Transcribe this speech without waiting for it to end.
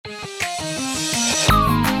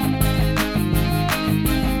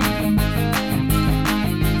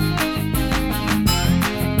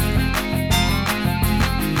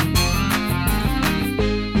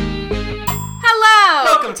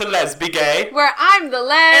Gay. Where I'm the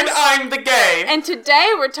Les. And I'm the Gay. And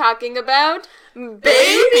today we're talking about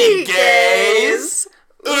Baby gays.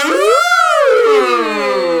 Ooh.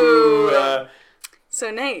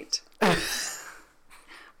 So Nate,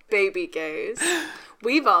 baby gays.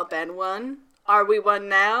 We've all been one. Are we one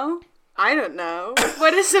now? I don't know.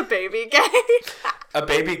 What is a baby gay? A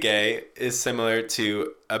baby gay is similar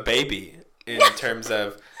to a baby in terms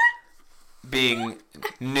of being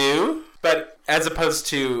new, but as opposed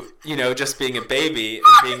to, just being a baby and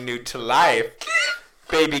being new to life,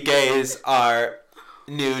 baby gays are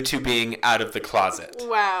new to being out of the closet.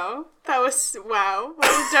 Wow. Wow. What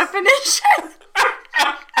a definition.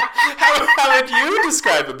 How would you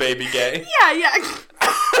describe a baby gay? Yeah.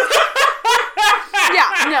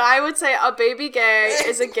 Yeah, no, I would say a baby gay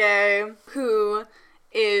is a gay who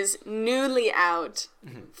is newly out,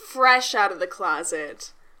 fresh out of the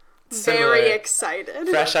closet, very excited.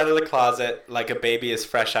 Fresh out of the closet, like a baby is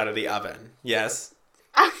fresh out of the oven. Yes?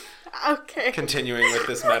 Okay. Continuing with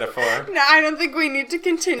this metaphor. No, I don't think we need to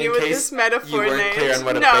continue with this metaphor, you weren't Nate. clear on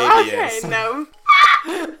what a baby is. No.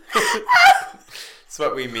 That's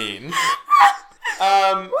what we mean.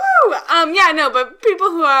 Woo! Yeah, no, but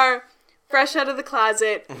people who are fresh out of the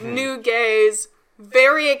closet, new gays,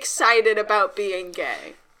 very excited about being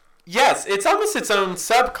gay. Yes, it's almost its own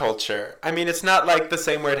subculture. I mean, it's not like the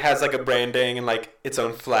same where it has like a branding and like its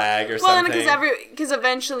own flag or something. Well, because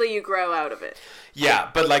eventually you grow out of it.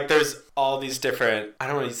 Yeah, but like there's all these different, I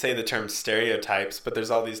don't want to say the term stereotypes, but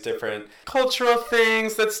there's all these different cultural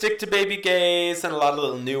things that stick to baby gays and a lot of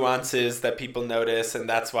little nuances that people notice, and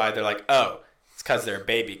that's why they're like, oh, it's because they're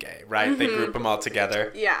baby gay, right? Mm-hmm. They group them all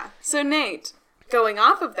together. Yeah. So Nate, going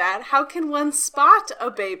off of that, how can one spot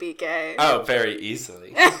a baby gay? Oh, very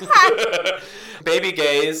easily. Baby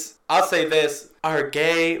gays, I'll say this, are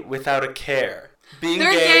gay without a care.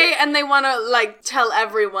 They're gay and they want to, tell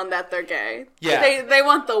everyone that they're gay. Yeah. They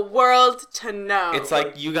want the world to know. It's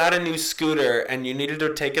like, you got a new scooter and you needed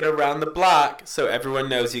to take it around the block so everyone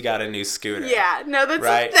knows you got a new scooter. Yeah. No, that's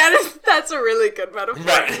right? that's a really good metaphor.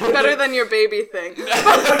 Right. Better than your baby thing.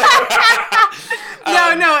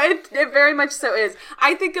 No, it very much so is.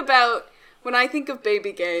 When I think of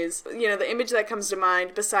baby gays, the image that comes to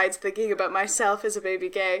mind, besides thinking about myself as a baby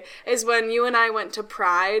gay, is when you and I went to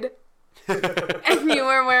Pride. And you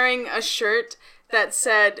were wearing a shirt that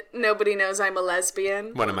said, "Nobody knows I'm a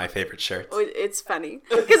lesbian." One of my favorite shirts. It's funny.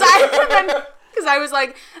 Because I was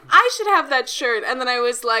like, I should have that shirt. And then I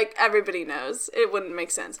was like, everybody knows. It wouldn't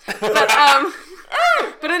make sense. But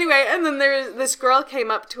anyway, and then this girl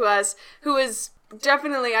came up to us who was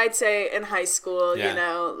definitely, I'd say, in high school,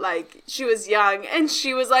 she was young, and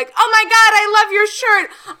she was like, oh my god, I love your shirt,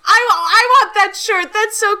 I want that shirt,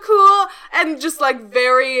 that's so cool, and just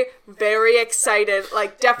very, very excited,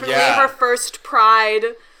 definitely her first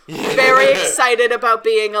Pride, very excited about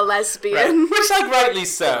being a lesbian. Right. Which, rightly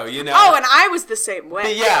so, Oh, and I was the same way.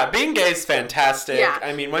 But yeah, being gay is fantastic. Yeah.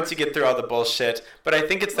 I mean, once you get through all the bullshit, but I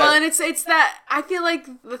think it's that... Well, and it's that, I feel like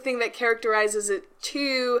the thing that characterizes it,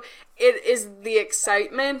 too, it is the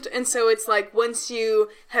excitement, and so it's once you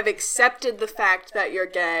have accepted the fact that you're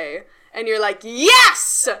gay, and you're like,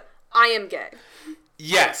 yes, I am gay.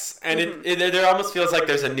 Yes, and it almost feels like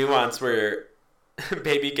there's a nuance where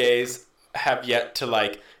baby gays have yet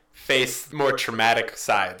to, face more traumatic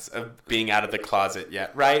sides of being out of the closet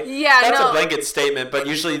yet, right? Yeah, That's a blanket statement, but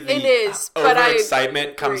usually the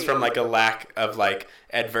over-excitement comes from, a lack of,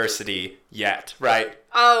 adversity yet, right?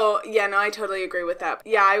 Oh, yeah, no, I totally agree with that.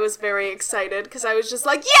 Yeah, I was very excited because I was just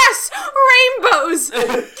like, yes, rainbows,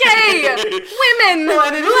 gay, women,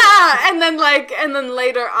 blah. And then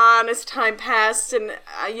later on as time passed and,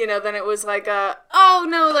 then it was oh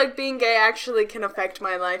no, being gay actually can affect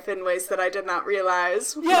my life in ways that I did not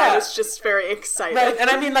realize. Yeah. I was just very excited. Right, and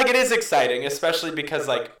I mean, it is exciting, especially because,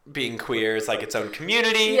 being queer is, its own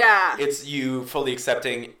community. Yeah. It's you fully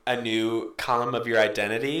accepting a new column of your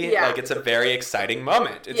identity. Yeah. It's a very exciting moment.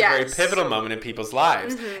 It's a very pivotal moment in people's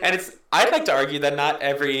lives. Mm-hmm. And I'd like to argue that not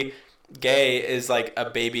every gay is a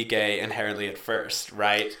baby gay inherently at first,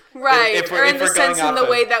 right? Right, or in the sense in the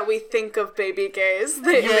way that we think of baby gays,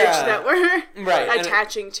 the image that we're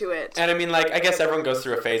attaching to it. And I mean, I guess everyone goes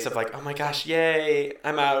through a phase of oh my gosh, yay,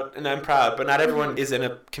 I'm out and I'm proud, but not everyone is in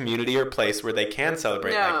a community or place where they can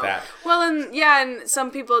celebrate like that. Well, and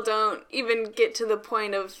some people don't even get to the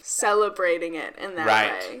point of celebrating it in that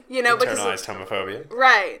way. Internalized homophobia.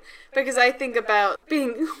 Right, because I think about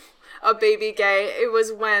being... a baby gay, it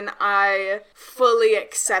was when I fully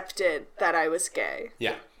accepted that I was gay.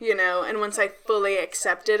 Yeah. And once I fully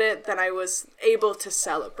accepted it, then I was able to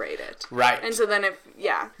celebrate it. Right. And so then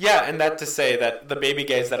Yeah, and that to say that the baby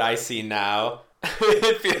gays that I see now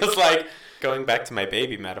It feels like, going back to my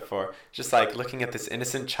baby metaphor, just like looking at this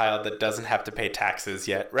innocent child that doesn't have to pay taxes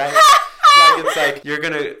yet, right? Like, it's like you're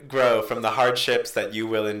going to grow from the hardships that you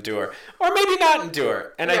will endure, or maybe not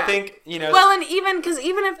endure. And I think, Well, and because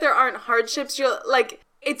even if there aren't hardships, you'll, like,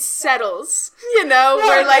 it settles,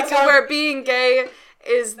 where being gay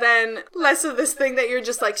is then less of this thing that you're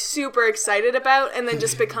just, like, super excited about and then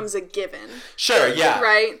just becomes a given. Sure, yeah.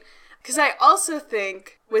 Right? Because I also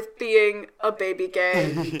think with being a baby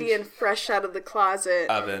gay, being fresh out of the closet.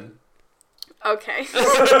 Oven. Okay.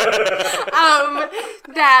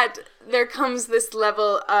 That there comes this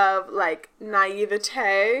level of, like,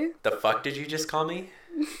 naivete. The fuck did you just call me?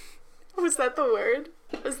 Was that the word?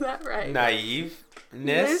 Was that right?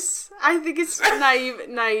 Naiveness? I think it's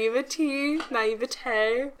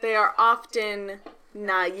naivete. They are often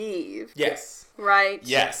naive. Yes. Right?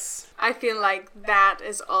 Yes. I feel like that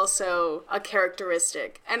is also a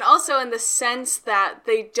characteristic. And also in the sense that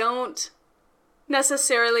they don't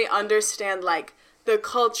necessarily understand, like, the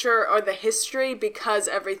culture or the history because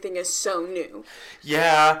everything is so new.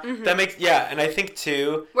 Yeah. That makes... Yeah, and I think,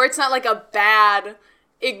 too... Where it's not like a bad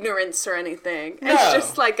ignorance or anything. No. It's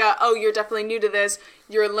just like you're definitely new to this.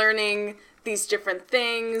 You're learning these different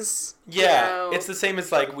things. Yeah, it's the same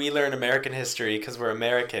as, like, we learn American history because we're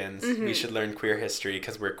Americans. We should learn queer history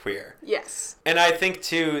because we're queer. Yes. And I think,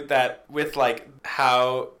 too, that with, like,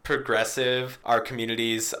 how progressive our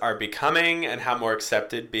communities are becoming and how more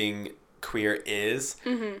accepted being queer is,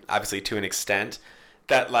 obviously to an extent,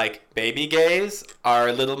 that, like, baby gays are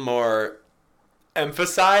a little more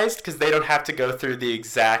emphasized because they don't have to go through the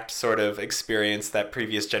exact sort of experience that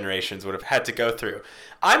previous generations would have had to go through.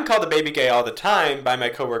 I'm called a baby gay all the time by my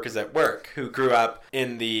coworkers at work who grew up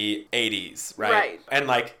in the 80s, right? Right. And,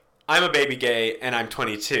 like, I'm a baby gay and I'm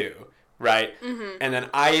 22, right? And then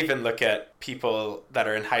I even look at people that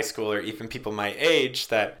are in high school or even people my age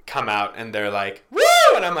that come out and they're like, woo!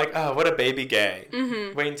 And I'm like, oh, what a baby gay.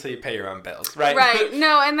 Wait until you pay your own bills, right? Right.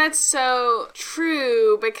 No, and that's so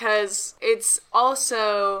true because it's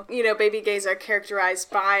also, baby gays are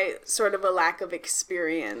characterized by sort of a lack of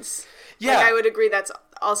experience. Yeah. Like, I would agree that's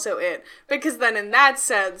also it. Because then in that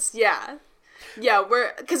sense, yeah,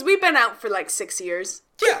 because we've been out for like 6 years.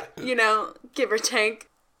 Yeah. Give or take.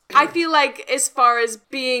 I feel like as far as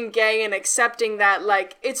being gay and accepting that,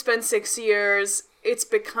 like, it's been 6 years, it's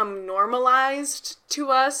become normalized to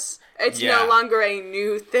us. It's no longer a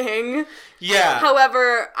new thing. Yeah.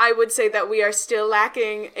 However, I would say that we are still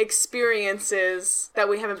lacking experiences that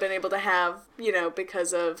we haven't been able to have,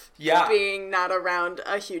 because of being not around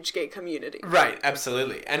a huge gay community. Right,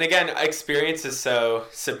 absolutely. And again, experience is so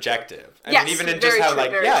subjective. I Yes, mean, even in very just how, true,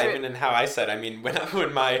 like, very true. even in how I said, I mean,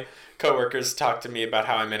 when my coworkers talk to me about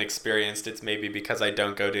how I'm inexperienced, it's maybe because I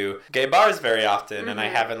don't go to gay bars very often and I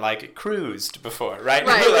haven't, like, cruised before, right? Right,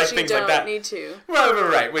 like, which you things don't like that. need to. Well,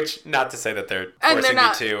 right, which, not to say that they're forcing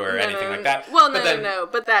me to or anything like that. Well, no,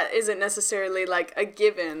 but that isn't necessarily, like, a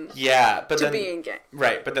given to being gay.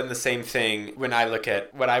 Right, but then the same thing when I look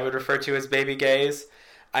at what I would refer to as baby gays,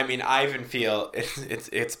 I mean, I even feel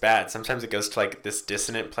it's bad. Sometimes it goes to, like, this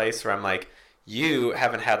dissonant place where I'm like, you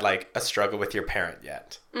haven't had, like, a struggle with your parent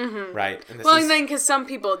yet, right? And And then because some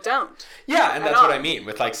people don't. Yeah, and that's what I mean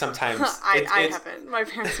with, like, sometimes I haven't. My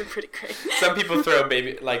parents are pretty great. Some people throw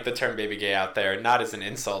the term baby gay out there, not as an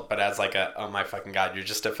insult, but as like oh my fucking god, you're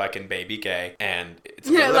just a fucking baby gay, and it's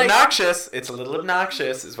a little obnoxious. It's a little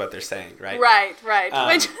obnoxious, is what they're saying, right? Right.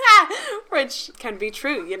 Which can be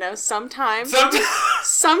true, Sometimes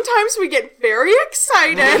we get very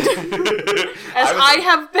excited, as I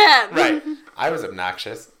have been. Right. I was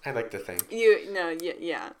obnoxious. I like to think. Yeah. No,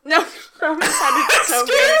 that sounded so Excuse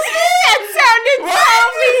weird. me? That sounded so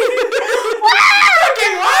weird.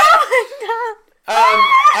 Fucking what? Oh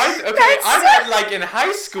my god. I'm like in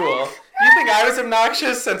high school. You think I was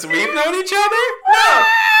obnoxious since we've known each other?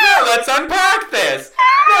 No, let's unpack this.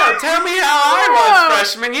 No, tell me how I was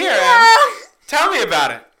freshman year. Tell me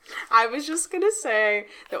about it. I was just gonna say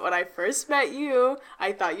that when I first met you,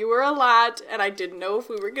 I thought you were a lot, and I didn't know if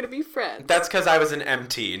we were gonna be friends. That's because I was an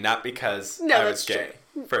MT, not because I was gay. True.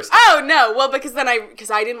 First. Oh no! Well, because I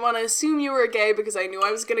didn't want to assume you were gay because I knew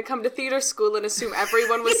I was gonna come to theater school and assume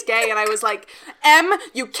everyone was gay, and I was like,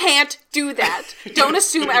 you can't do that. Don't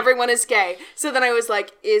assume everyone is gay. So then I was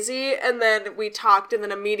like, Izzy, and then we talked, and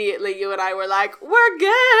then immediately you and I were like, we're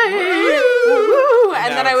gay, woo!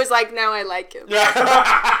 And then I was like, now I like him.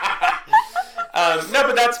 No,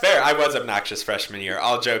 but that's fair. I was obnoxious freshman year,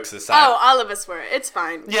 all jokes aside. Oh, all of us were. It's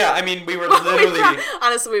fine. Yeah, I mean, we were literally...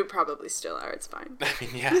 Honestly, we probably still are. It's fine. I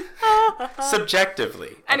mean, yeah.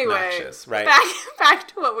 Subjectively anyway, obnoxious, right? Back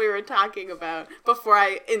to what we were talking about before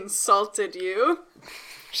I insulted you.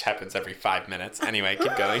 Which happens every 5 minutes. Anyway,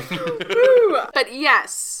 keep going. But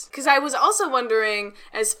yes, because I was also wondering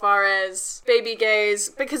as far as baby gays,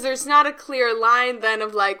 because there's not a clear line then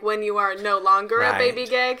of like when you are no longer a baby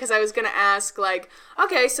gay, because I was going to ask like,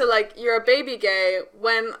 okay, so like you're a baby gay,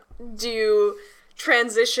 when do you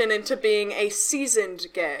transition into being a seasoned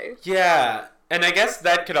gay? Yeah, and I guess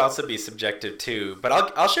that could also be subjective too, but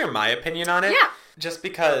I'll share my opinion on it. Yeah. Just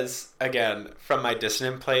because, again, from my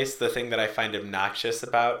dissonant place, the thing that I find obnoxious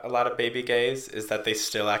about a lot of baby gays is that they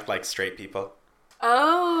still act like straight people.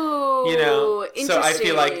 Oh, you know, so I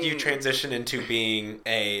feel like interesting. you transition into being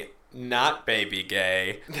a not baby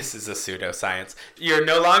gay. This is a pseudoscience. You're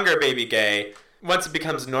no longer baby gay once it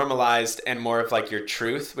becomes normalized and more of like your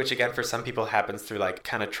truth, which again for some people happens through like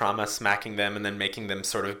kind of trauma smacking them and then making them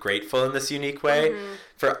sort of grateful in this unique way. Mm-hmm.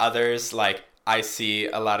 For others, like I see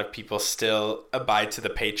a lot of people still abide to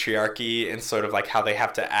the patriarchy and sort of like how they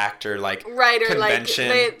have to act or like convention.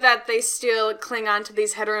 Like that they still cling on to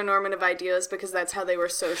these heteronormative ideas because that's how they were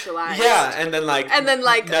socialized. Yeah, and then like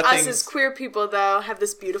us as queer people though have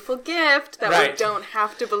this beautiful gift that we don't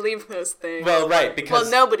have to believe those things. Well, right,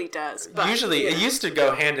 because nobody does. But, usually it used to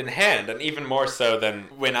go hand in hand, and even more so than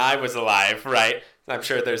when I was alive, right? I'm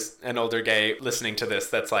sure there's an older gay listening to this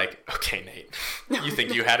that's like, okay, Nate, you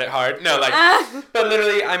think you had it hard? No, like, but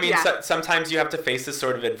literally, I mean, sometimes you have to face this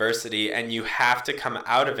sort of adversity and you have to come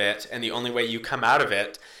out of it. And the only way you come out of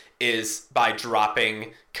it is by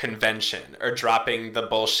dropping convention or dropping the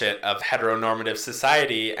bullshit of heteronormative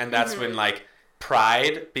society. And that's when like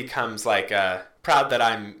pride becomes like proud that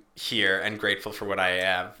I'm here and grateful for what I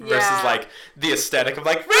am versus like the aesthetic of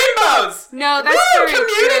like rainbows. No, that's very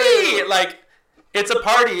community. true. Like, it's a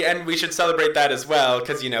party, and we should celebrate that as well,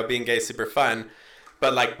 because, you know, being gay is super fun.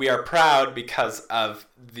 But, like, we are proud because of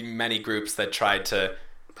the many groups that tried to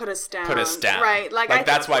put us down. Right. Like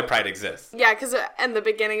that's why Pride exists. Yeah, because in the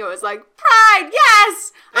beginning it was like, Pride,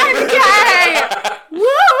 yes! I'm gay!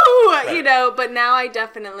 Woo! Right. You know, but now I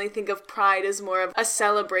definitely think of Pride as more of a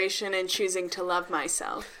celebration and choosing to love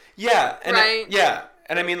myself. Yeah. And right? Yeah.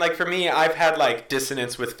 And I mean, like, for me, I've had, like,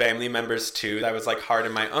 dissonance with family members, too. That was, like, hard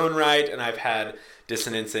in my own right. And I've had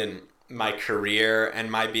dissonance in my career.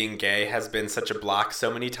 And my being gay has been such a block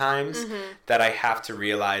so many times that I have to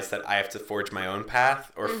realize that I have to forge my own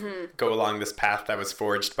path or go along this path that was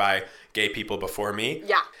forged by gay people before me.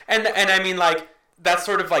 Yeah. And I mean, like, that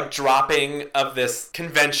sort of, like, dropping of this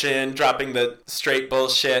convention, dropping the straight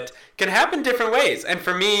bullshit can happen different ways. And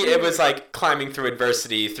for me, it was, like, climbing through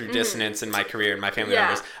adversity, through dissonance in my career and my family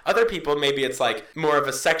members. Other people, maybe it's, like, more of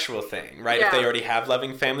a sexual thing, right? Yeah. If they already have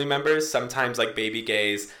loving family members, sometimes, like, baby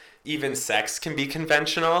gays, even sex can be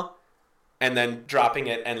conventional. And then dropping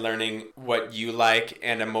it and learning what you like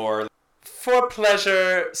and a more for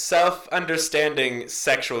pleasure, self-understanding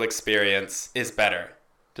sexual experience is better.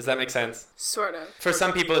 Does that make sense? Sort of. For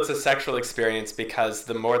some people, it's a sexual experience because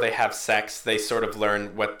the more they have sex, they sort of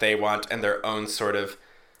learn what they want and their own sort of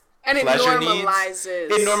pleasure needs.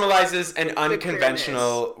 It normalizes an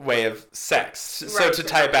unconventional way of sex. Right, so to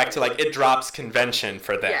tie it back to, like, it drops convention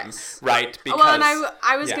for them, right? Because, well, and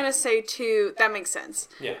I was going to say, too, that makes sense.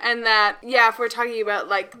 Yeah. And that, if we're talking about,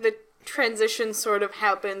 like, the transition sort of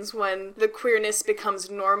happens when the queerness becomes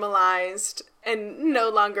normalized and no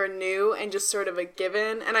longer new and just sort of a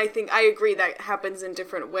given. And I agree that happens in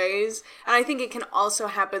different ways. And I think it can also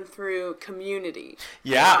happen through community.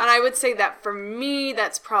 Yeah. And I would say that for me,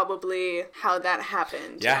 that's probably how that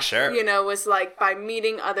happened. Yeah, sure. You know, was like by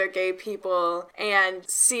meeting other gay people and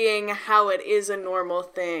seeing how it is a normal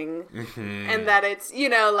thing. Mm-hmm. And that it's, you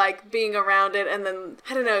know, like being around it and then,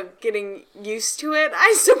 I don't know, getting used to it,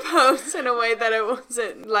 I suppose, in a way that it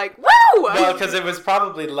wasn't like, woo! Well, because it was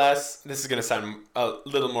probably less, this is going to sound a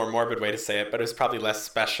little more morbid way to say it, but it was probably less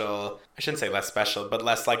special. I shouldn't say less special, but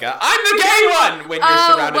less like a I'm the gay one when you're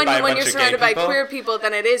surrounded by a bunch of gay people. When you're surrounded by queer people,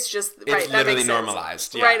 then it is just it's literally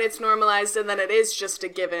normalized. Yeah. Right, it's normalized, and then it is just a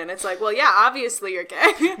given. It's like, well, yeah, obviously you're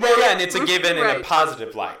gay. Well, yeah, and it's a given in a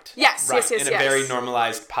positive light. Yes, right, yes. In a very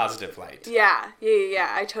normalized positive light. Yeah,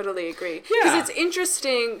 I totally agree. Because it's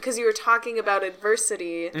interesting, because you were talking about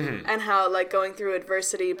adversity and how, like, going through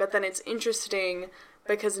adversity, but then it's interesting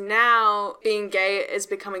because now being gay is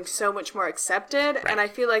becoming so much more accepted. Right. And I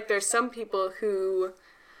feel like there's some people who,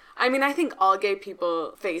 I mean, I think all gay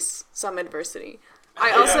people face some adversity.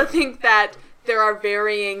 I also think that there are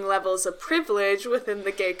varying levels of privilege within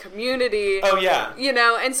the gay community. Oh, yeah. You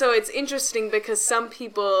know, and so it's interesting because some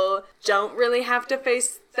people don't really have to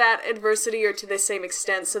face that adversity or to the same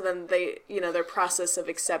extent, so then they, you know, their process of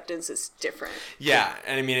acceptance is different. Yeah,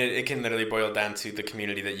 and I mean, it can literally boil down to the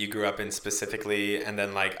community that you grew up in specifically, and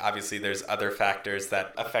then, like, obviously there's other factors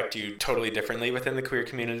that affect you totally differently within the queer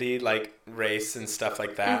community, like race and stuff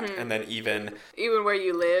like that, and then even where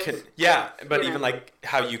you live. Even, like,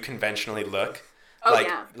 how you conventionally look. Oh, like,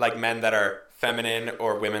 yeah. Like, men that are feminine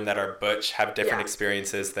or women that are butch have different Yeah.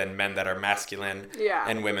 experiences than men that are masculine Yeah.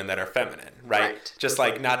 and women that are feminine, right? Right. Just,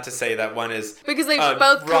 like, not to say that one is Because they a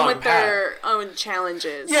both come wrong with path. their own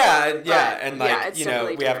challenges. Yeah, But, and, like, yeah, it's you know,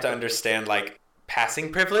 totally we have to different. understand, like,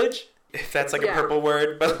 passing privilege, if that's, like, a Yeah. purple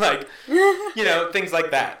word, but, like, you know, things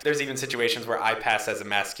like that. There's even situations where I pass as a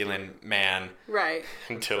masculine man Right.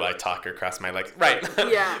 until I talk or cross my legs. Right.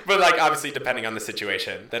 Yeah. But, like, obviously depending on the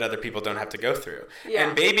situation that other people don't have to go through. Yeah.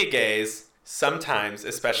 And baby gays, sometimes,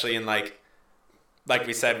 especially in, like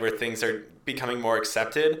we said, where things are becoming more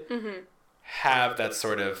accepted, have that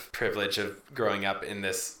sort of privilege of growing up in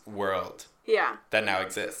this world Yeah. that now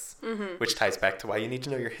exists, which ties back to why you need to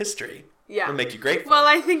know your history. Yeah. It'll make you grateful. Well,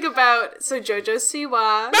 I think about, so JoJo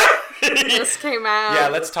Siwa just came out. Yeah,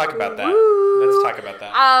 let's talk about that. Woo. Let's talk about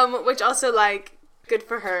that. Which also, like, good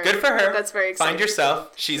for her. Good for her. That's very exciting. Find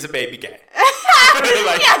yourself. She's a baby gay.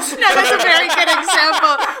 Yes, no, that's a very good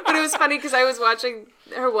example. But it was funny because I was watching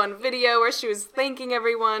her one video where she was thanking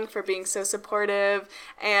everyone for being so supportive,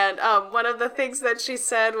 and one of the things that she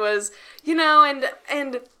said was, you know,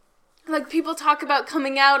 and like, people talk about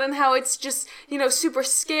coming out and how it's just, you know, super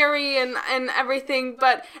scary and everything,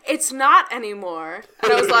 but it's not anymore.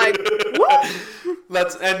 And I was like, woo!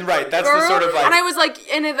 That's the Girl. sort of, like, And I was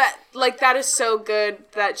like, that is so good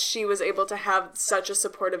that she was able to have such a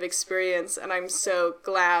supportive experience, and I'm so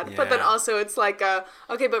glad. But then Yeah. also it's like,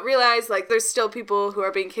 okay, but realize, like, there's still people who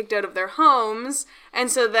are being kicked out of their homes,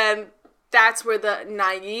 and so then that's where the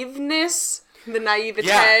naivete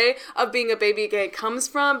of being a baby gay comes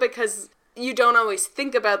from, because you don't always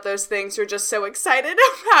think about those things. You're just so excited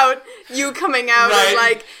about you coming out, Right. and,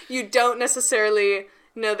 like, you don't necessarily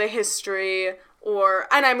know the history,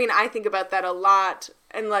 and I mean, I think about that a lot.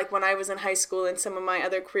 And, like, when I was in high school and some of my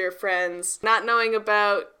other queer friends, not knowing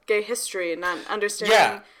about gay history and not understanding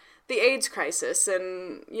Yeah. the AIDS crisis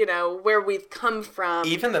and, you know, where we've come from.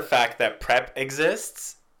 even the fact that PrEP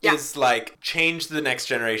exists Yeah. is, like, changed the next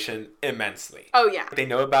generation immensely. Oh, yeah. They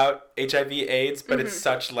know about HIV, AIDS, but it's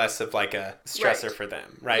such less of, like, a stressor Right. for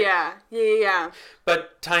them, right? Yeah.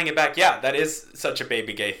 But tying it back, yeah, that is such a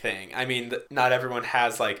baby gay thing. I mean, not everyone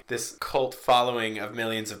has, like, this cult following of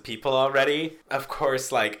millions of people already. Of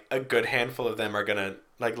course, like, a good handful of them are gonna,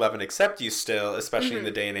 like, love and accept you still, especially in the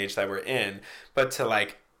day and age that we're in. But to,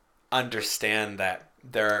 like, understand that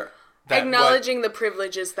Acknowledging the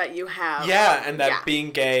privileges that you have. yeah, and that Yeah.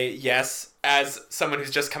 being gay, yes, as someone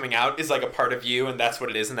who's just coming out, is, like, a part of you, and that's what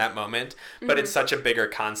it is in that moment. But it's such a bigger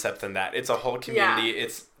concept than that. It's a whole community. Yeah.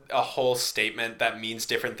 It's a whole statement that means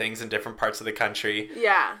different things in different parts of the country.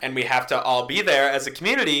 Yeah. And we have to all be there as a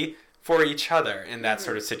community for each other in that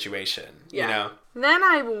sort of situation, Yeah. you know? Then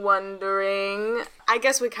I'm wondering, I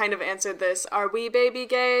guess we kind of answered this, are we baby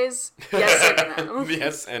gays? Yes and no.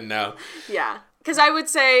 Yes and no. Yeah. Because I would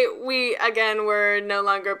say we're no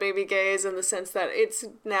longer baby gays in the sense that it's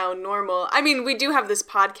now normal. I mean, we do have this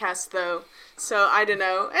podcast, though, so I don't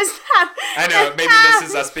know. Is that... I know, maybe this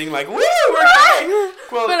is us being like, woo, we're gay!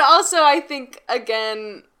 Well, But also, I think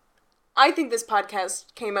this podcast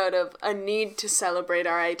came out of a need to celebrate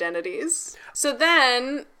our identities. So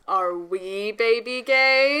then, are we baby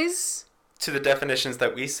gays? to the definitions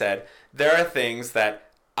that we said, there are things that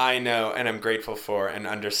I know and I'm grateful for and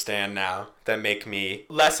understand now that make me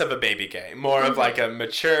less of a baby gay, more of, like, a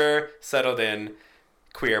mature, settled in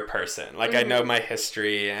queer person. Like, I know my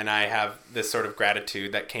history and I have this sort of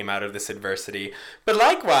gratitude that came out of this adversity. But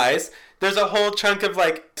likewise, there's a whole chunk of,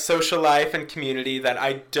 like, social life and community that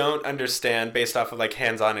I don't understand based off of, like,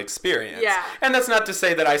 hands-on experience. Yeah. And that's not to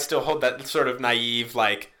say that I still hold that sort of naive,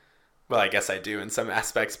 like, well, I guess I do in some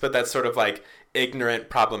aspects, but that's sort of, like, ignorant,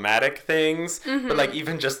 problematic things. But, like,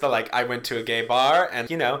 even just the, like, I went to a gay bar and,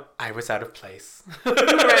 you know, I was out of place.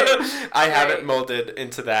 I haven't molded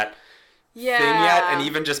into that thing yet. And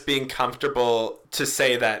even just being comfortable to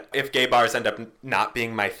say that if gay bars end up not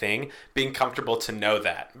being my thing, being comfortable to know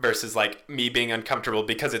that versus, like, me being uncomfortable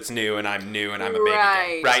because it's new and I'm a baby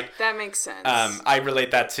gay, right? That makes sense. I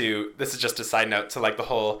relate that to, this is just a side note, to, like, the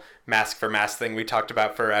whole mask for mask thing we talked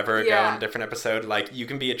about forever ago in a different episode. Like, you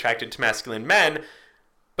can be attracted to masculine men,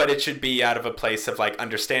 but it should be out of a place of like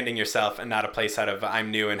understanding yourself and not a place out of I'm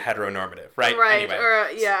new and heteronormative, right? Right, Anyway. or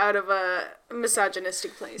out of a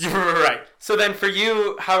misogynistic place. Right. So then for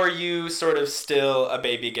you, how are you sort of still a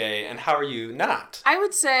baby gay and how are you not? I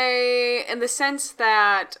would say in the sense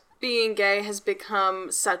that being gay has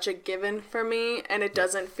become such a given for me, and it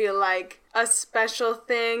doesn't feel like a special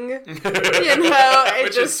thing. It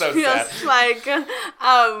Which just is so feels sad.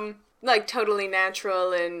 like totally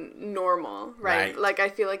natural and normal, right? Right. Like I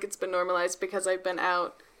feel like it's been normalized because I've been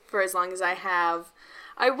out for as long as I have.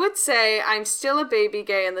 I would say I'm still a baby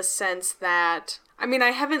gay in the sense that, I mean,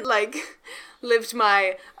 I haven't like lived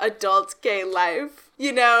my adult gay life,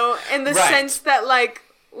 in the Right. sense that like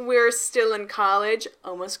we're still in college,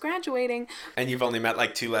 almost graduating. And you've only met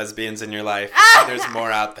like 2 lesbians in your life. There's more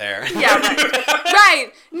out there. Yeah,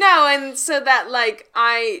 right. No, and so that like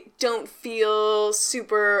I don't feel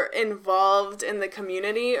super involved in the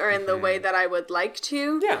community or in the way that I would like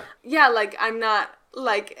to. Yeah. Yeah, like I'm not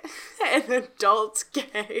like an adult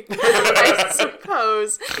gay, I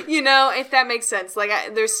suppose. If that makes sense. Like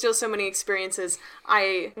there's still so many experiences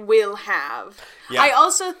I will have. Yeah. I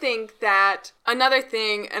also think that another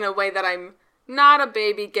thing in a way that I'm not a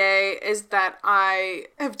baby gay is that I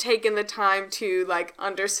have taken the time to like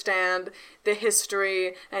understand the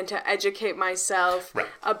history and to educate myself Right.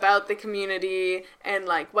 about the community and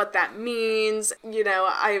like what that means.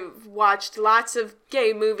 I've watched lots of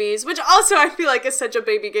gay movies, which also I feel like is such a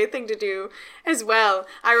baby gay thing to do as well.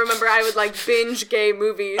 I remember I would like binge gay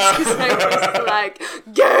movies because I was like,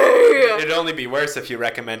 gay! It'd only be worse if you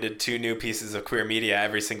recommended 2 new pieces of queer media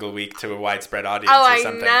every single week to a widespread audience Oh, or I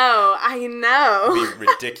something. know. It'd be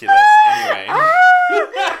ridiculous. Anyway.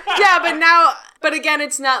 Yeah, but again,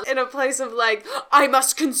 it's not in a place of like, I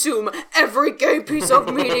must consume every gay piece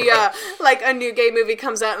of media. Like a new gay movie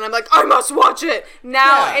comes out and I'm like, I must watch it.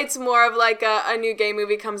 Now Yeah. it's more of like a new gay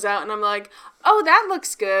movie comes out and I'm like, oh, that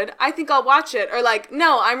looks good. I think I'll watch it. Or like,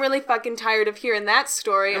 no, I'm really fucking tired of hearing that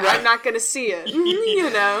story. Right. I'm not going to see it.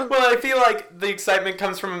 Well, I feel like the excitement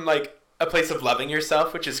comes from like a place of loving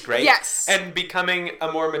yourself, which is great. Yes. And becoming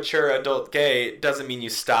a more mature adult gay doesn't mean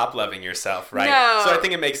you stop loving yourself, right? No. So I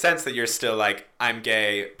think it makes sense that you're still like, I'm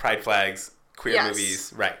gay, pride flags, queer Yes.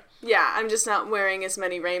 movies, right? Yeah, I'm just not wearing as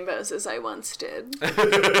many rainbows as I once did.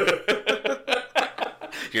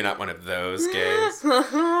 You're not one of those gays.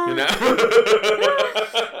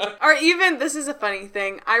 Or even, this is a funny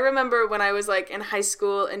thing, I remember when I was like in high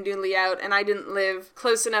school and newly out and I didn't live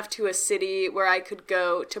close enough to a city where I could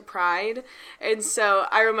go to Pride. And so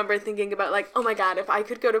I remember thinking about like, oh my god, if I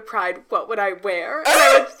could go to Pride, what would I wear? And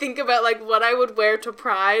I would think about like what I would wear to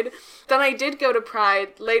Pride. Then I did go to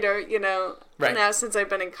Pride later, Right. Now, since I've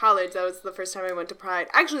been in college, that was the first time I went to Pride.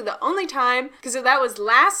 Actually, the only time, because that was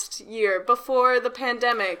last year, before the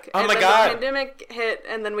pandemic. Oh and my then God. the pandemic hit,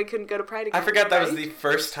 and then we couldn't go to Pride again. I forgot that was right? the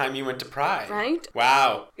first time you went to Pride. Right?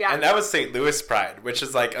 Wow. Yeah. And that was St. Louis Pride, which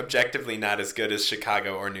is like objectively not as good as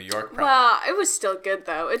Chicago or New York Pride. Well, it was still good,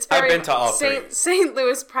 though. It's I've very... been to all three. St.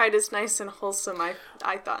 Louis Pride is nice and wholesome,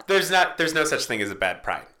 I thought. There's no such thing as a bad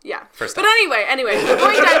Pride. Yeah. First but off. anyway, the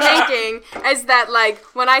point I'm making is that, like,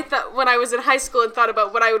 when I was in high school and thought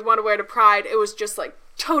about what I would want to wear to Pride, it was just, like,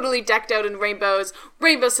 totally decked out in rainbows,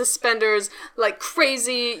 rainbow suspenders, like,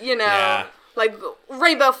 crazy, Yeah. like,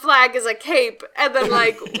 rainbow flag as a cape. And then,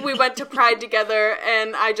 like, we went to Pride together,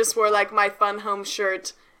 and I just wore, like, my fun home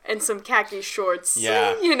shirt and some khaki shorts.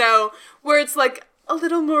 Yeah. Where it's, like, a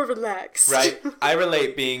little more relaxed. Right. I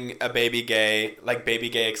relate being a baby gay, like baby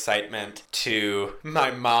gay excitement, to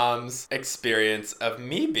my mom's experience of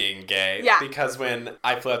me being gay. Yeah. Because when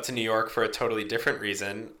I flew out to New York for a totally different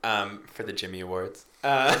reason, for the Jimmy Awards.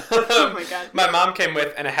 Oh my god. My mom came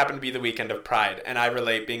with, and it happened to be the weekend of Pride, and I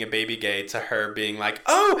relate being a baby gay to her being like,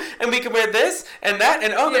 oh, and we can wear this and that,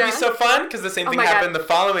 and oh, that'd be Yeah. so fun, because the same thing my God. happened the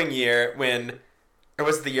following year or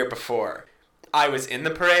was it the year before? I was in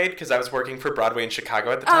the parade because I was working for Broadway in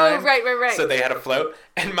Chicago at the time. Oh, right. So they had a float,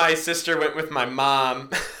 and my sister went with my mom,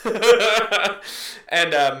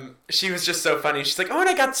 and she was just so funny. She's like, "Oh, and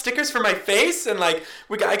I got stickers for my face, and like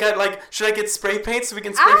I got like, should I get spray paint so we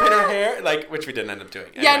can spray paint our hair?" Like, which we didn't end up doing.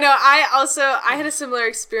 Yeah, Anyway. no, I had a similar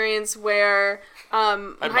experience where my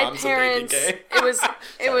mom's a baby parents gay.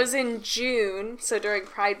 it was in June, so during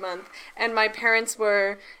Pride Month, and my parents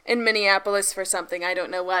were in Minneapolis for something, I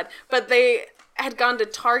don't know what, but they had gone to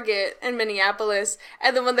Target in Minneapolis,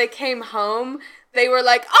 and then when they came home, they were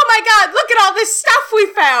like, oh my god, look at all this stuff we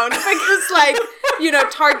found! Because, like,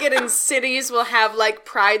 Target in cities will have like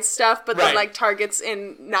pride stuff, but then Right. like Targets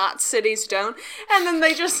in not cities don't. And then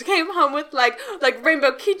they just came home with like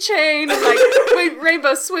rainbow keychain and like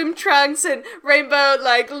rainbow swim trunks and rainbow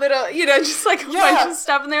like little, just like a bunch of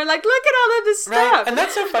stuff. And they're like, look at all of this stuff. Right. And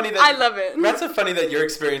that's so funny that I love it. That's so funny that your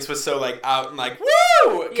experience was so like out and like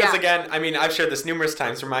woo. Because Yeah. again, I mean, I've shared this numerous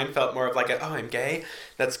times where mine felt more of like I'm gay.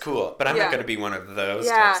 That's cool, but I'm not Yeah. going to be one of those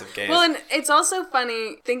types of gays. Well, and it's also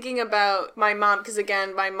funny thinking about my mom, because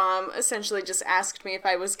again, my mom essentially just asked me if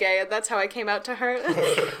I was gay, and that's how I came out to her.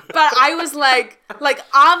 But I was like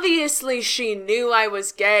obviously she knew I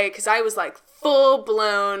was gay, because I was like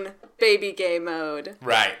full-blown baby gay mode.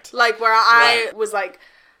 Right. Like where I Right. was like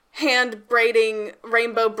hand braiding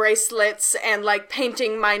rainbow bracelets and like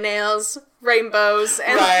painting my nails rainbows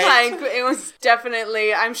and Right. like it was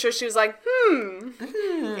definitely, I'm sure she was like,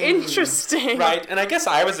 interesting. Right, and I guess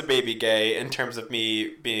I was a baby gay in terms of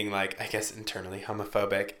me being like, I guess internally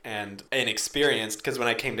homophobic and inexperienced, because when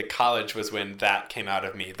I came to college was when that came out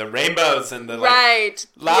of me. The rainbows and the like, Right.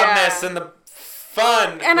 loudness Yeah. and the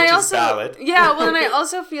fun, And which I is also, valid. yeah, well, and I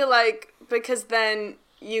also feel like, because then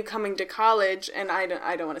you coming to college, and I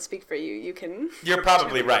don't want to speak for you, you can... You're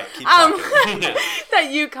probably right. Keep talking. Yeah.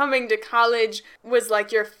 that you coming to college was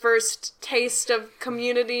like your first taste of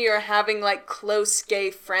community or having like close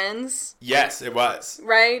gay friends, Yes, it was.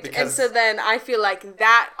 right? Because- And so then I feel like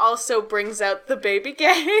that also brings out the baby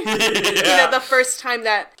gay. Yeah. The first time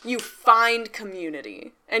that you find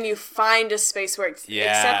community and you find a space where it's Yeah.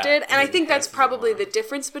 accepted. And I think that's Yes, probably more. the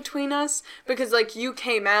difference between us, because like you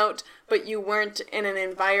came out, but you weren't in an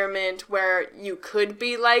environment where you could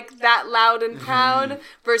be like that loud and proud,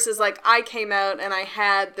 versus like I came out and I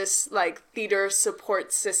had this like theater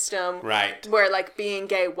support system, Right. where like being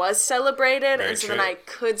gay was celebrated, Very and so then true. I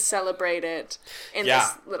could celebrate it in Yeah.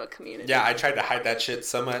 this little community. Yeah, I tried to hide that shit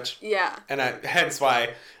so much. Yeah. And hence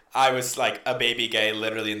why I was like a baby gay,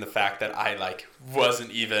 literally in the fact that I like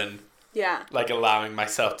wasn't even Yeah. like allowing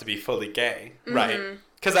myself to be fully gay, right? Mm-hmm.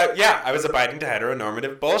 Because I was abiding to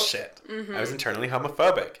heteronormative bullshit. Mm-hmm. I was internally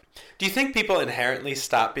homophobic. Do you think people inherently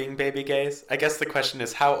stop being baby gays? I guess the question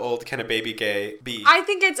is, how old can a baby gay be? I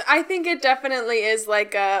think it definitely is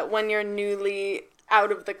like when you're newly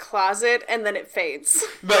out of the closet and then it fades.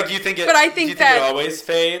 But you think it? But I think do you think that- it always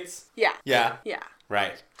fades? Yeah. Yeah. Yeah.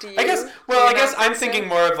 Right. Do I guess. you? Well, Do I you guess not I'm think thinking so?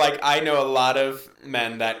 more of like I know a lot of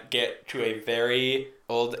men that get to a very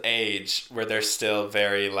old age where they're still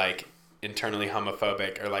very like internally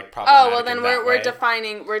homophobic or like problematic. Oh, well then in that we're way.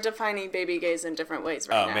 defining baby gays in different ways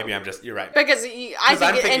right now. Oh, maybe you're right. Because I 'Cause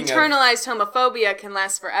I'm think thinking of- internalized homophobia can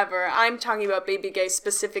last forever. I'm talking about baby gays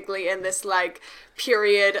specifically in this like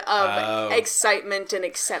period of Oh. excitement and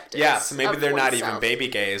acceptance. Yeah, so maybe of they're not even oneself. baby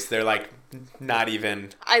gays. They're like not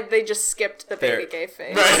even. They just skipped the baby They're- gay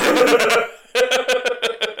phase, Right.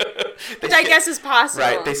 which I guess is possible.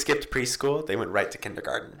 Right, they skipped preschool. They went right to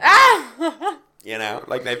kindergarten. You know,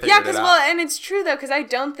 like they figured Yeah, it because out. and it's true though, because I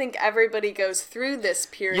don't think everybody goes through this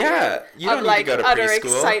period. Yeah, you don't of need like to go to utter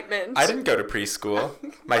preschool. excitement. I didn't go to preschool.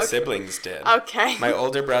 My siblings did. Okay. My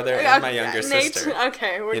older brother and my younger Nate, sister.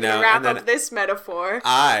 Okay, we're You gonna know, wrap and then up this metaphor.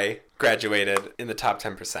 I graduated in the top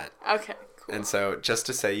 10%. Okay, cool. And so, just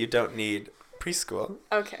to say, you don't need preschool.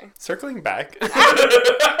 Okay. Circling back.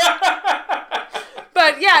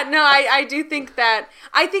 But yeah, no, I do think that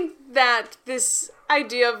this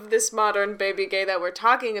idea of this modern baby gay that we're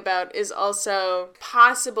talking about is also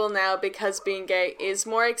possible now because being gay is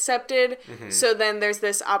more accepted. So then there's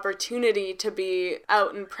this opportunity to be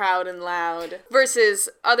out and proud and loud versus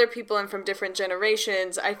other people and from different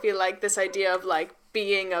generations. I feel like this idea of like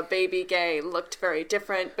being a baby gay looked very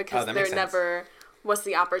different because that there makes sense. never was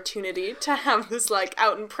the opportunity to have this like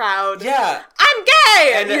out and proud Yeah. I'm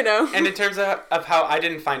gay, And, you know. and in terms of how I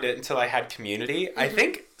didn't find it until I had community, I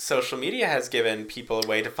think social media has given people a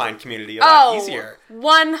way to find community a lot easier.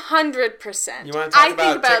 100%. You wanna talk I about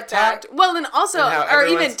think about TikTok? that. Well, and also, And how or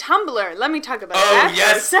even everyone's- Tumblr. Let me talk about Oh, that for a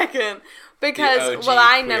yes. second. Because, The OG well,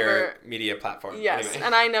 I queer never... media platform. Yes, Anyway.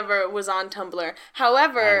 and I never was on Tumblr.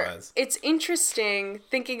 However, I was. it's interesting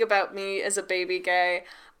thinking about me as a baby gay.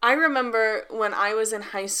 I remember when I was in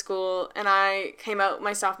high school and I came out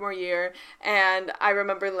my sophomore year, and I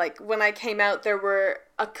remember like when I came out there were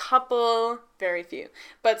a couple, very few,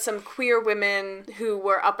 but some queer women who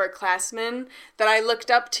were upperclassmen that I looked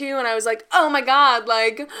up to, and I was like, oh my god,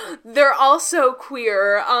 like they're also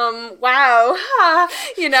queer. Wow.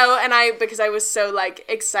 You know, and because I was so like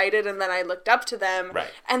excited, and then I looked up to them. Right.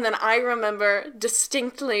 And then I remember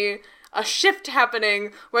distinctly a shift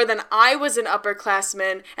happening where then I was an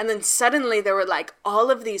upperclassman, and then suddenly there were like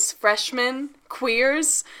all of these freshmen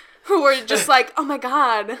queers who were just like, oh my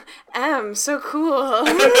god, so cool.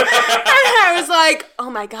 And I was like, oh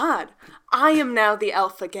my god, I am now the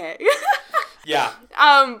alpha gay. Yeah.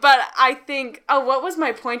 But I think, what was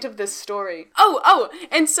my point of this story?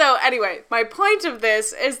 And so anyway, my point of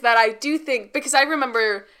this is that I do think, because I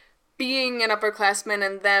remember being an upperclassman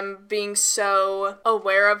and them being so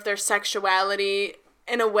aware of their sexuality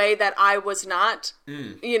in a way that I was not,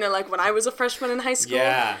 like when I was a freshman in high school.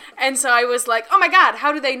 Yeah. And so I was like, oh my god,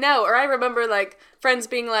 how do they know? Or I remember like friends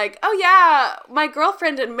being like, oh yeah, my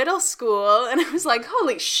girlfriend in middle school. And I was like,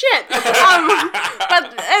 holy shit. And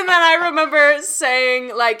then I remember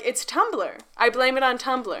saying like, it's Tumblr. I blame it on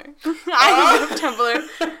Tumblr. I love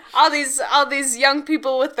Tumblr. All these young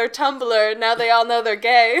people with their Tumblr, now they all know they're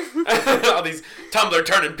gay. All these Tumblr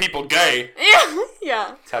turning people gay.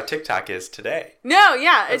 Yeah. That's how TikTok is today. No,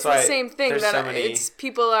 yeah, it's That's the same thing. That so many... it's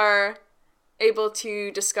people are able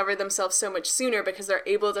to discover themselves so much sooner because they're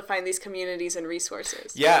able to find these communities and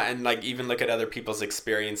resources. Yeah, and like even look at other people's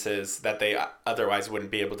experiences that they otherwise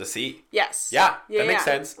wouldn't be able to see. Yes. Yeah, that makes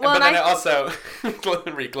sense. Well, but then it also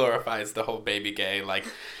re-glorifies the whole baby gay, like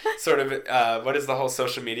sort of, what is the whole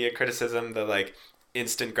social media criticism? The like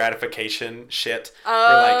instant gratification shit.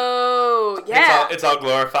 Oh, like, yeah. It's all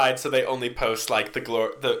glorified, so they only post like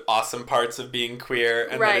the awesome parts of being queer,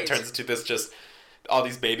 and then it turns into this just all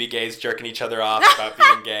these baby gays jerking each other off about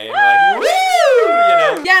being gay, and like,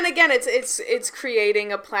 woo, Yeah, and again, it's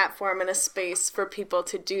creating a platform and a space for people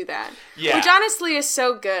to do that. Yeah. Which honestly is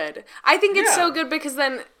so good. I think it's so good because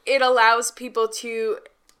then it allows people to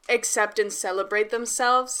accept and celebrate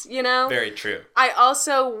themselves, Very true. I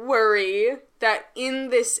also worry that in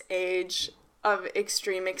this age of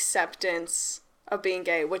extreme acceptance of being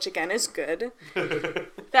gay, which again is good,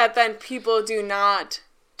 that then people do not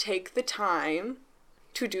take the time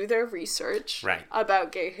to do their research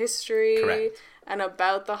about gay history and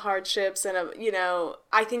about the hardships. And,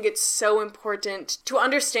 I think it's so important to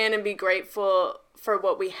understand and be grateful for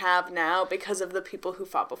what we have now because of the people who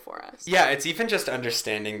fought before us. Yeah, it's even just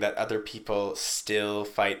understanding that other people still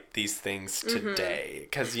fight these things today.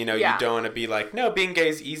 Because, you don't want to be like, no, being gay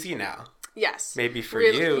is easy now. Yes. Maybe for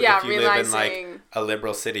you, if you live in like realizing... a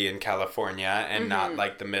liberal city in California and not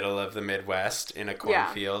like the middle of the Midwest in a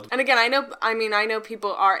cornfield. And again, I know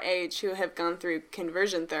people our age who have gone through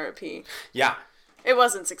conversion therapy. Yeah. It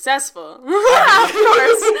wasn't successful, of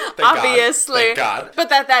course, obviously. Thank God. But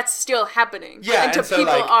that's still happening. Yeah, and to so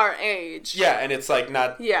people like, our age. Yeah, and it's like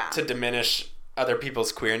not to diminish other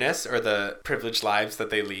people's queerness or the privileged lives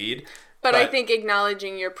that they lead. But I think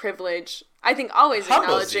acknowledging your privilege, I think always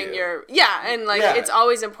acknowledging your... Yeah, and it's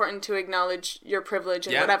always important to acknowledge your privilege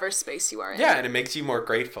in whatever space you are in. Yeah, and it makes you more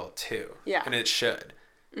grateful, too. Yeah. And it should.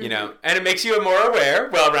 And it makes you a more aware,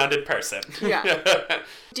 well-rounded person. Yeah.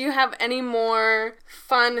 Do you have any more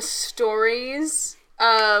fun stories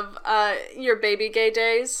of your baby gay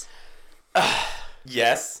days?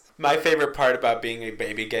 Yes. My favorite part about being a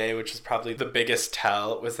baby gay, which is probably the biggest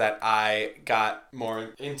tell, was that I got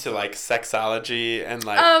more into like sexology and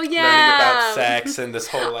like learning about sex and this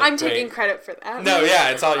whole like... I'm taking credit for that. No,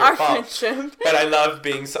 yeah, it's all your fault. Friendship. But I love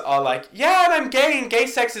being all like, yeah, and I'm gay and gay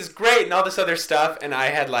sex is great and all this other stuff. And I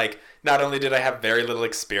had like, not only did I have very little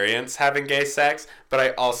experience having gay sex, but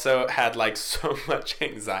I also had like so much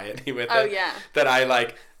anxiety with it. Oh, yeah. That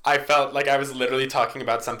I felt like I was literally talking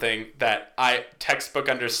about something that I textbook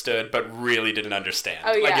understood but really didn't understand.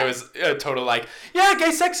 Oh, yeah. Like it was a total like, yeah, gay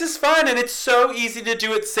sex is fun and it's so easy to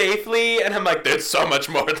do it safely. And I'm like, there's so much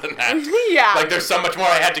more than that. Yeah. Like there's so much more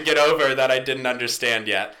I had to get over that I didn't understand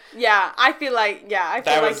yet. Yeah, I feel like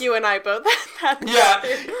you and I both had that.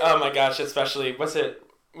 Yeah. Oh my gosh, especially,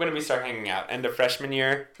 when did we start hanging out? End of freshman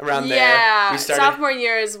year? Around there? Yeah, sophomore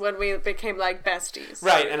year is when we became like besties.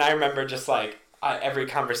 Right, and I remember just like, every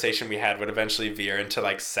conversation we had would eventually veer into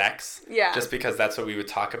like sex. Yeah. Just because that's what we would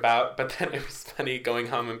talk about. But then it was funny going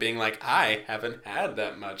home and being like, I haven't had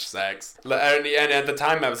that much sex. And at the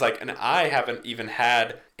time I was like, and I haven't even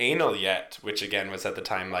had anal yet, which again was at the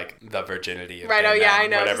time like the virginity of right. Oh yeah, I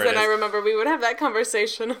know. Because then I remember we would have that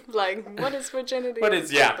conversation of like, what is virginity? And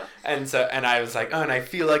I was like, oh, and I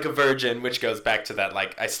feel like a virgin, which goes back to that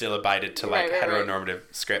like I still abided to like heteronormative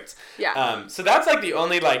scripts. Yeah. So that's like the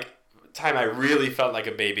only like time I really felt like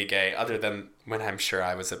a baby gay, other than when I'm sure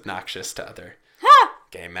I was obnoxious to other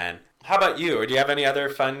gay men. How about you? Or do you have any other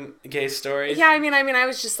fun gay stories? Yeah, I mean, I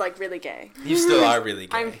was just like really gay. You still are really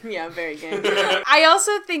gay. I'm very gay. I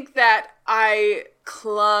also think that I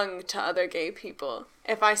clung to other gay people.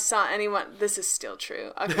 If I saw anyone, this is still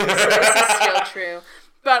true. Okay, so this is still true.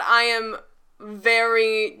 But I am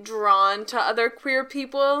very drawn to other queer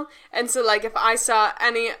people. And so, like, if I saw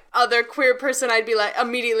any other queer person, I'd be like,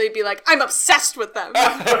 immediately be like, I'm obsessed with them.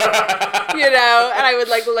 You know? And I would,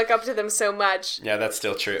 like, look up to them so much. Yeah, that's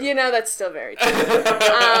still true. You know, that's still very true.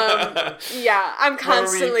 Yeah, I'm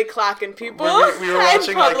constantly clocking people we were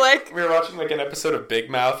watching, in public. we were watching, like, an episode of Big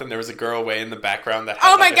Mouth, and there was a girl way in the background that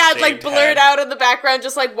had, oh my like, a god, like shaved blurred head. out in the background,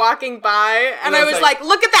 just like walking by, and I was was like, like,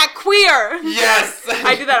 "Look at that queer!" Yes!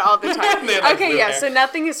 I do that all the time. They had, like, Okay, blue yeah, hair. so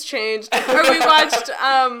nothing has changed. Or we watched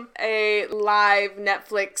a live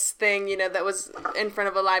Netflix thing, you know, that was in front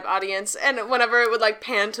of a live audience, and whenever it would like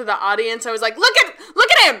pan to the audience, I was like, "Look at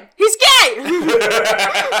him! He's gay!"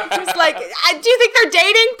 It was like, "Do you think they're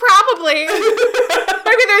dating? Probably.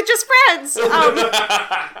 Maybe they're just friends."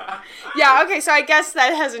 Yeah, okay, so I guess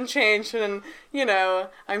that hasn't changed, and, you know,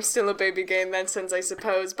 I'm still a baby gay in that sense, I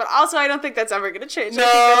suppose. But also, I don't think that's ever going to change. No,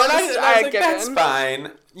 I think I was like, that's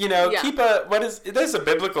fine. You know, Yeah. there's a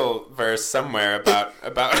biblical verse somewhere about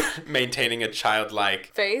maintaining a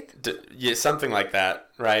childlike Faith? yeah, something like that,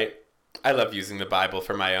 right? I love using the Bible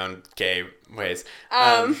for my own gay ways.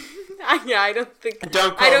 Yeah, I don't think...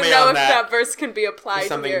 Don't quote I don't me know on if that. that verse can be applied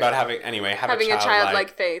Something here. about having Having a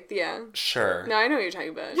childlike faith, yeah. Sure. No, I know what you're talking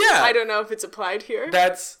about. Yeah. I don't know if it's applied here.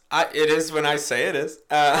 It is when I say it is.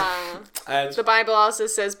 The Bible also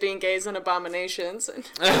says being gay is an abomination. So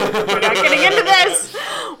we're not getting into this.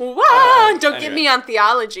 Whoa! Don't get anyway. me on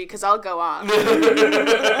theology, because I'll go off.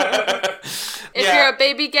 If Yeah. you're a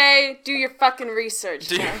baby gay, do your fucking research.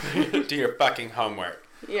 do your fucking homework.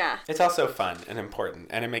 Yeah. It's also fun and important,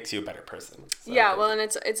 and it makes you a better person. So Yeah, well, and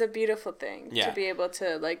it's a beautiful thing Yeah. to be able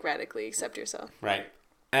to, like, radically accept yourself. Right.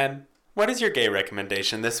 And what is your gay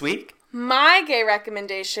recommendation this week? My gay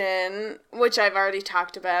recommendation, which I've already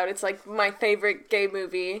talked about, it's like my favorite gay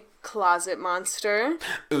movie, Closet Monster.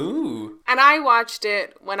 Ooh. And I watched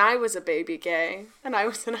it when I was a baby gay, and I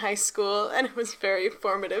was in high school, and it was very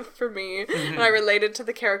formative for me, and I related to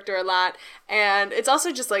the character a lot. And it's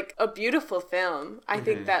also just, like, a beautiful film. I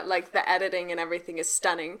think that, like, the editing and everything is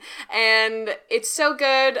stunning. And it's so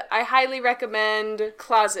good. I highly recommend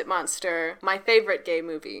Closet Monster, my favorite gay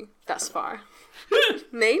movie thus far.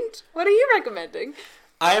 Nate, what are you recommending?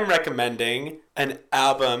 I am recommending an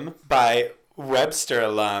album by Webster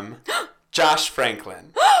alum Josh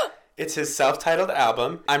Franklin. It's his self-titled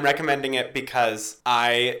album. I'm recommending it because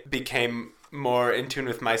I became more in tune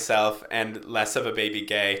with myself and less of a baby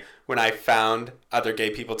gay when I found other gay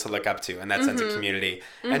people to look up to and that sense of community.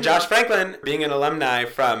 And Josh Franklin, being an alumni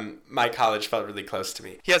from my college, felt really close to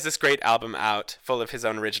me. He has this great album out full of his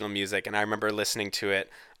own original music, and I remember listening to it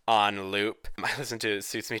on loop. I listen to It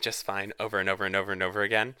Suits Me Just Fine over and over and over and over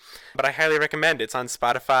again. But I highly recommend it. It's on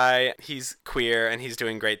Spotify. He's queer and he's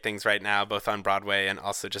doing great things right now, both on Broadway and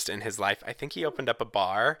also just in his life. I think he opened up a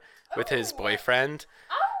bar with his boyfriend.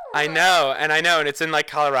 I know, and it's in like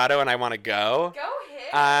Colorado, and I want to go. Go ahead.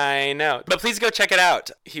 I know. But please go check it out.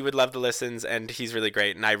 He would love the listens, and he's really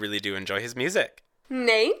great, and I really do enjoy his music.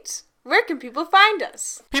 Nate, where can people find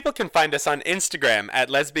us? People can find us on Instagram at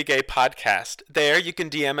LesbiGayPodcast. There, you can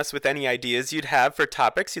DM us with any ideas you'd have for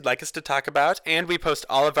topics you'd like us to talk about, and we post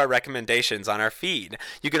all of our recommendations on our feed.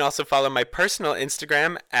 You can also follow my personal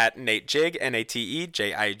Instagram at NateJig,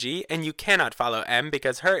 NateJig, and you cannot follow M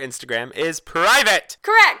because her Instagram is private.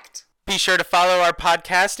 Correct. Be sure to follow our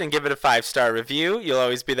podcast and give it a 5-star review. You'll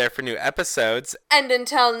always be there for new episodes. And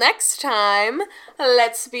until next time,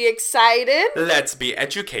 let's be excited. Let's be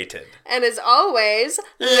educated. And as always,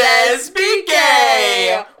 Let's be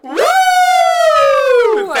gay!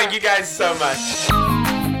 Woo! Thank you guys so much.